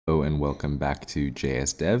Hello and welcome back to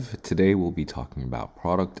JS Dev. Today we'll be talking about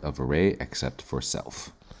product of array except for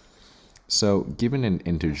self. So given an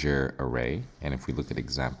integer array, and if we look at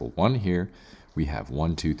example 1 here, we have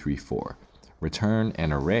 1, 2, 3, 4. Return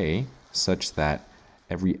an array such that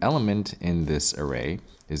every element in this array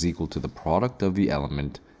is equal to the product of the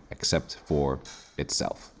element except for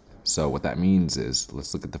itself. So what that means is,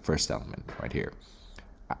 let's look at the first element right here.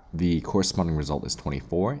 The corresponding result is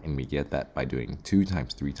 24, and we get that by doing 2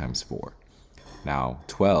 times 3 times 4. Now,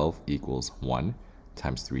 12 equals 1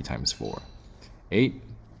 times 3 times 4. 8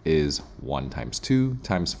 is 1 times 2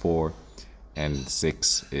 times 4, and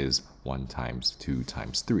 6 is 1 times 2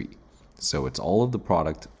 times 3. So it's all of the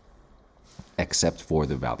product except for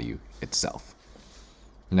the value itself.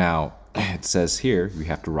 Now, it says here we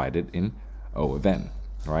have to write it in O of n.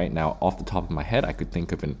 Right? Now, off the top of my head, I could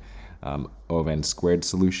think of an O of n squared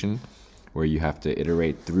solution where you have to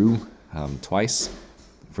iterate through twice.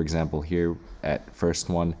 For example, here at first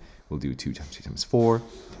one, we'll do 2 times 2 times 4,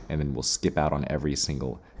 and then we'll skip out on every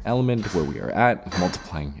single element where we are at,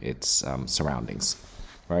 multiplying its surroundings.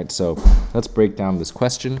 All right, so let's break down this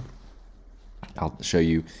question. I'll show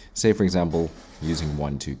you, say for example, using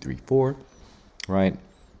 1, 2, 3, 4, right?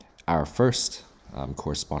 Our first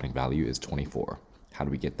corresponding value is 24. How do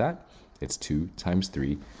we get that? It's 2 times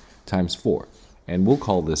 3 times 4. And we'll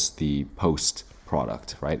call this the post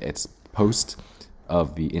product, right? It's post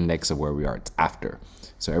of the index of where we are. It's after.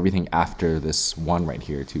 So everything after this one right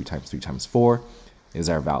here, 2 times 3 times 4, is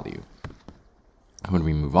our value. When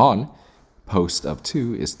we move on, post of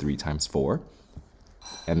 2 is 3 times 4.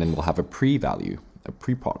 And then we'll have a pre-value, a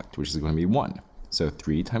pre-product, which is going to be 1. So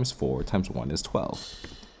 3 times 4 times 1 is 12.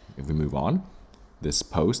 If we move on, this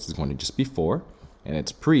post is going to just be 4. And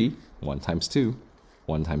it's pre, 1 times 2.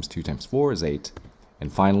 1 times 2 times 4 is 8.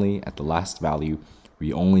 And finally, at the last value,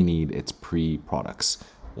 we only need its pre-products,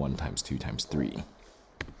 1 times 2 times 3.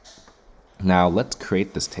 Now, let's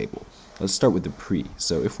create this table. Let's start with the pre.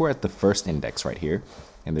 So if we're at the first index right here,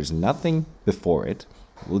 and there's nothing before it,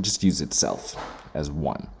 we'll just use itself as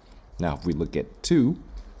 1. Now, if we look at 2,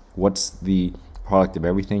 what's the product of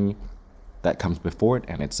everything that comes before it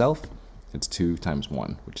and itself? It's 2 times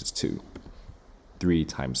 1, which is 2. 3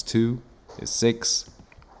 times 2 is 6.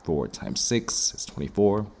 4 times 6 is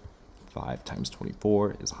 24. 5 times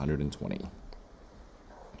 24 is 120.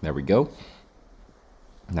 There we go.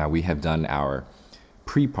 Now we have done our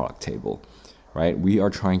pre-product table, right? We are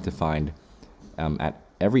trying to find at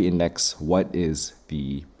every index what is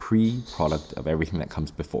the pre-product of everything that comes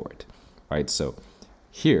before it, right? So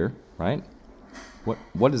here, right,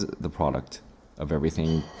 what is the product of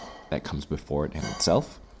everything that comes before it and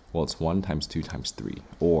itself? Well, it's 1 times 2 times 3,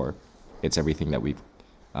 or it's everything that we've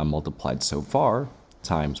multiplied so far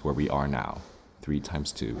times where we are now. 3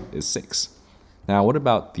 times 2 is 6. Now, what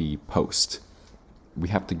about the post? We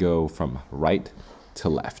have to go from right to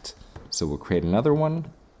left. So we'll create another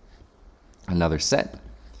one, another set,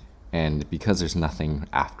 and because there's nothing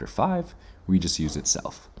after 5, we just use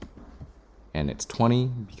itself. And it's 20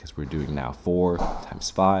 because we're doing now 4 times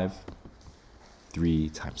 5. 3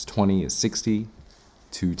 times 20 is 60.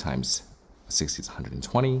 2 times 60 is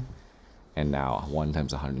 120, and now 1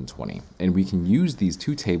 times 120. And we can use these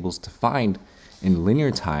two tables to find in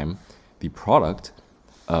linear time the product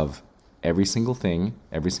of every single thing,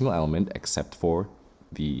 every single element, except for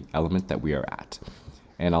the element that we are at.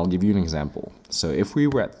 And I'll give you an example. So if we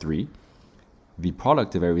were at 3, the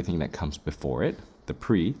product of everything that comes before it, the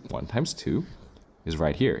pre, 1 times 2, is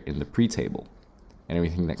right here in the pre-table. And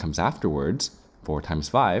everything that comes afterwards, 4 times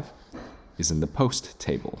 5, is in the post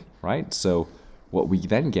table, right? So what we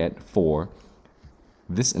then get for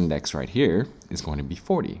this index right here is going to be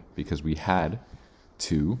 40 because we had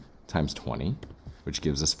 2 times 20, which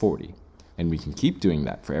gives us 40. And we can keep doing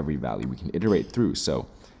that for every value. We can iterate through. So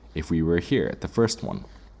if we were here at the first one,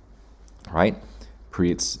 right? Pre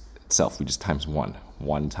itself, we just times 1.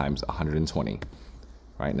 1 times 120.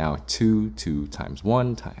 Right now, 2 times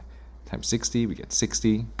 1 times 60, we get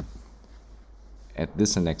 60. At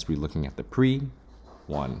this index, we're looking at the pre.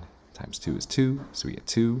 1 times 2 is 2, so we get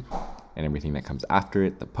 2. And everything that comes after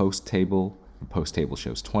it, the post table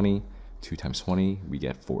shows 20. 2 times 20, we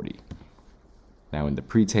get 40. Now in the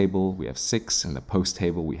pre-table, we have 6. In the post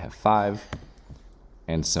table, we have 5.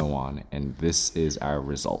 And so on. And this is our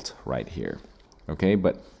result right here. Okay,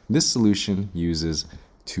 but this solution uses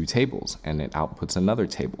 2 tables, and it outputs another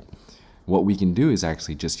table. What we can do is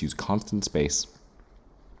actually just use constant space.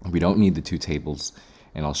 We don't need the 2 tables,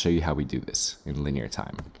 and I'll show you how we do this in linear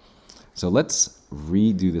time. So let's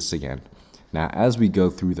redo this again. Now, as we go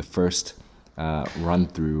through the first run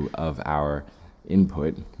through of our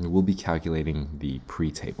input, we'll be calculating the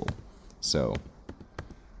pre-table. So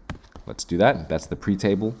let's do that. That's the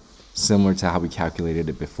pre-table. Similar to how we calculated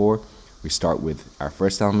it before, we start with our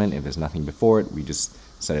first element. If there's nothing before it, we just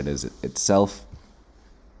set it as itself,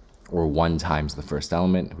 or 1 times the first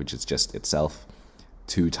element, which is just itself.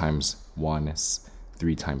 2 times 1 is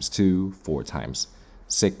 3 times 2, 4 times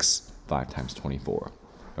 6, 5 times 24.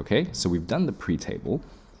 Okay, so we've done the pre-table.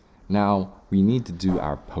 Now we need to do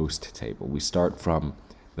our post table. We start from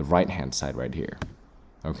the right-hand side right here.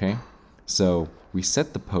 Okay, so we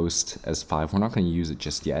set the post as 5. We're not going to use it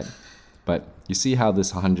just yet, but you see how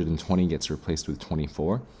this 120 gets replaced with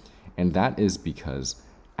 24? And that is because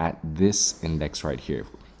at this index right here,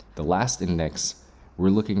 the last index, we're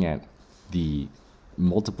looking at the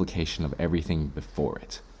multiplication of everything before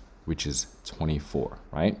it, which is 24,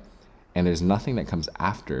 right? And there's nothing that comes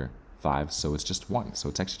after 5, so it's just 1. So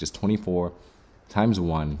it's actually just 24 times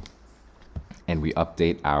 1, and we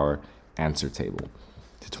update our answer table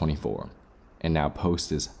to 24. And now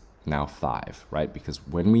post is now 5, right? Because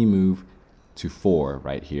when we move to 4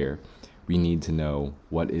 right here, we need to know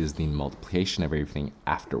what is the multiplication of everything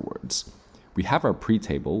afterwards. We have our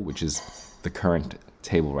pre-table, which is the current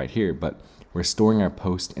table right here, but we're storing our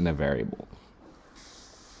post in a variable.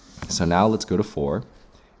 So now let's go to 4,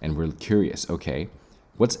 and we're curious, okay,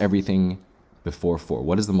 what's everything before 4?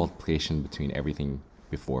 What is the multiplication between everything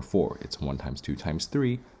before 4? It's 1 times 2 times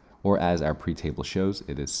 3, or as our pre-table shows,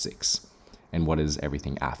 it is 6. And what is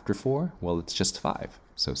everything after 4? Well, it's just 5.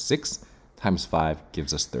 So 6 times 5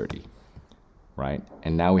 gives us 30, right?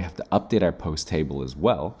 And now we have to update our post table as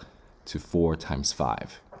well to 4 times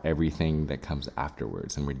 5, everything that comes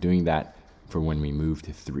afterwards. And we're doing that for when we move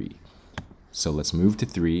to 3. So let's move to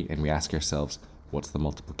 3, and we ask ourselves, what's the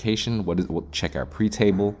multiplication? We'll check our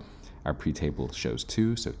pre-table. Our pre-table shows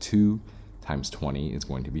 2, so 2 times 20 is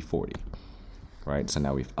going to be 40. Right, so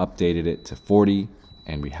now we've updated it to 40,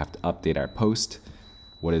 and we have to update our post.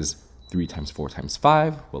 What is 3 times 4 times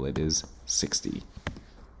 5? Well, it is 60.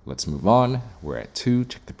 Let's move on. We're at 2,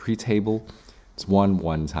 check the pre-table. It's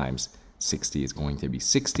 1 times 60 is going to be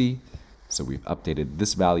 60. So we've updated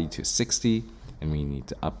this value to 60, and we need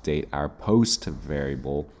to update our post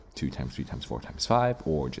variable 2 times 3 times 4 times 5,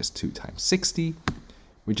 or just 2 times 60,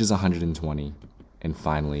 which is 120. And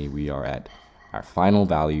finally, we are at our final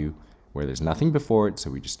value where there's nothing before it, so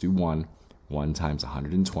we just do 1. 1 times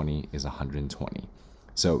 120 is 120.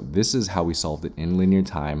 So this is how we solved it in linear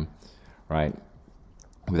time, right?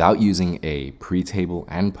 Without using a pre-table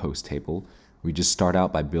and post table, we just start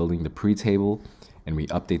out by building the pre-table, and we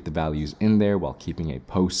update the values in there while keeping a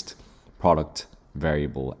post product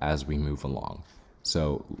variable as we move along.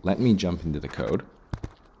 So let me jump into the code.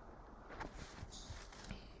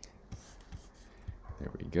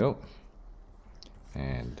 There we go.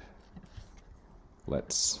 And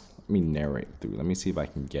let me narrate through. Let me see if I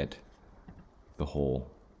can get the whole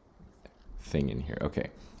thing in here.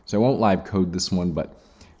 Okay, so I won't live code this one, but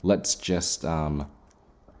let's just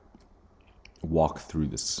walk through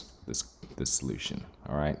this solution.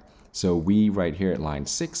 All right, so we right here at line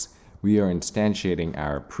 6, we are instantiating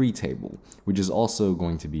our pre-table, which is also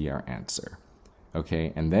going to be our answer.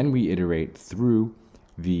 Okay, and then we iterate through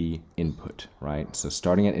the input, right? So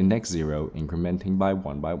starting at index 0, incrementing by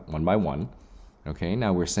one. Okay,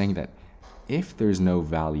 now we're saying that if there's no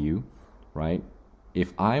value, right?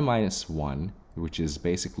 If I minus 1, which is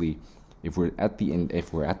basically if we're at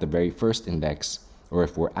the very first index, or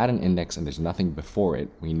if we're at an index and there's nothing before it,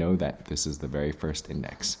 we know that this is the very first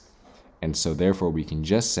index. And so therefore we can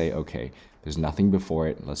just say, okay, there's nothing before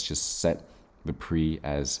it. Let's just set the pre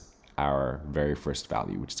as our very first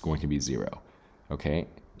value, which is going to be 0. Okay,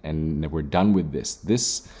 and we're done with this.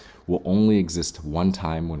 This will only exist one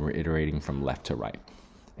time when we're iterating from left to right.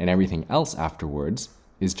 And everything else afterwards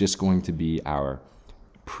is just going to be our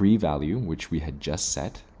pre-value, which we had just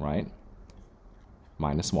set, right?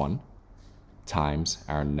 Minus 1 times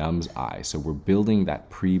our nums I. So we're building that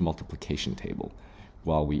pre-multiplication table.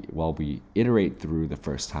 While we iterate through the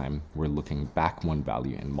first time, we're looking back one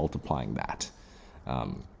value and multiplying that.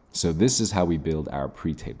 So this is how we build our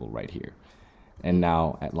pre-table right here. And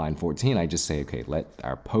now at line 14, I just say, okay, let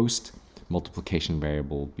our post multiplication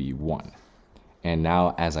variable be 1. And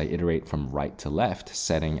now as I iterate from right to left,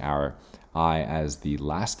 setting our I as the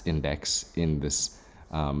last index in this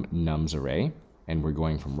nums array, and we're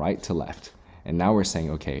going from right to left. And now we're saying,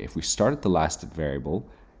 okay, if we start at the last variable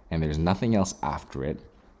and there's nothing else after it,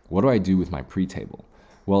 what do I do with my pre-table?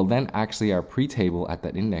 Well, then actually our pre-table at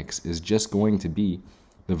that index is just going to be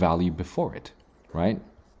the value before it, right?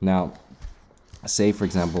 Now, say for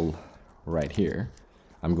example, right here,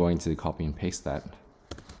 I'm going to copy and paste that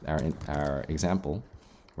our example,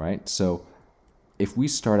 right? So if we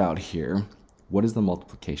start out here, what is the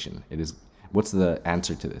multiplication? What's the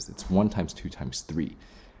answer to this? It's 1 times 2 times 3.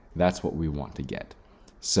 That's what we want to get.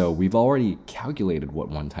 So we've already calculated what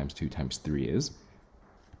 1 times 2 times 3 is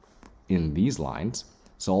in these lines.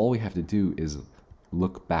 So all we have to do is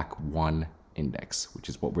look back one index, which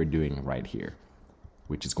is what we're doing right here,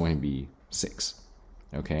 which is going to be 6,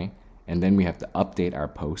 okay? And then we have to update our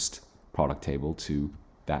post product table to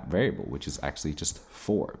that variable, which is actually just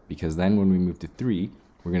 4, because then when we move to 3,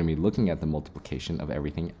 we're going to be looking at the multiplication of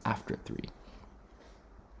everything after 3.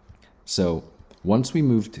 So once we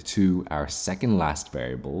moved to our second last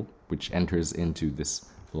variable, which enters into this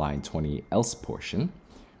line 20 else portion,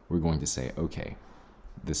 we're going to say, okay,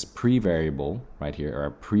 this pre-variable right here, or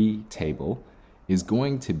a pre-table, is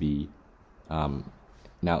going to be,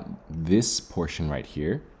 now this portion right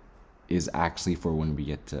here is actually for when we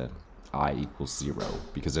get to I equals 0,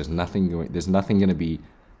 because there's nothing going to be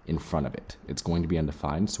in front of it. It's going to be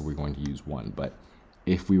undefined, so we're going to use 1. But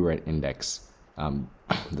if we were at index,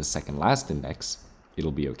 the second last index,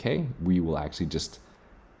 it'll be okay. We will actually just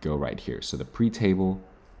go right here. So the pre-table,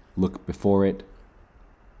 look before it,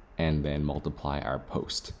 and then multiply our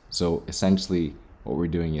post. So essentially what we're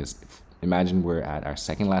doing is, imagine we're at our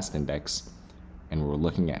second last index and we're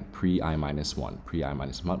looking at pre-I minus 1. Pre-I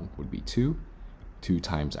minus 1 would be 2. 2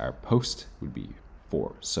 times our post would be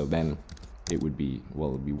 4. So then it would be, well,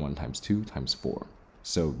 it would be 1 times 2 times 4.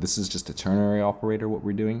 So this is just a ternary operator, what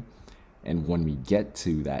we're doing. And when we get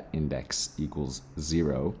to that index equals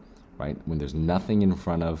 0, right, when there's nothing in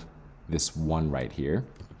front of this 1 right here,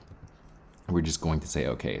 we're just going to say,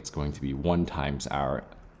 okay, it's going to be 1 times our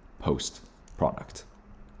post product.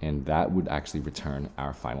 And that would actually return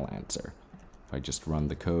our final answer. If I just run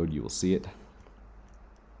the code, you will see it.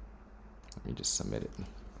 Let me just submit it.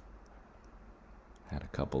 Had a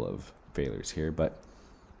couple of failures here, but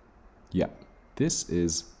yeah, this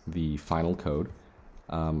is the final code.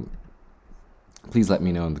 Please let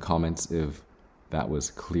me know in the comments if that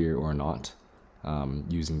was clear or not.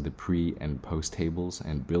 Using the pre and post tables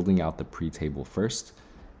and building out the pre-table first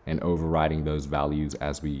and overriding those values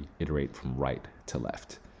as we iterate from right to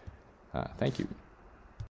left. Thank you.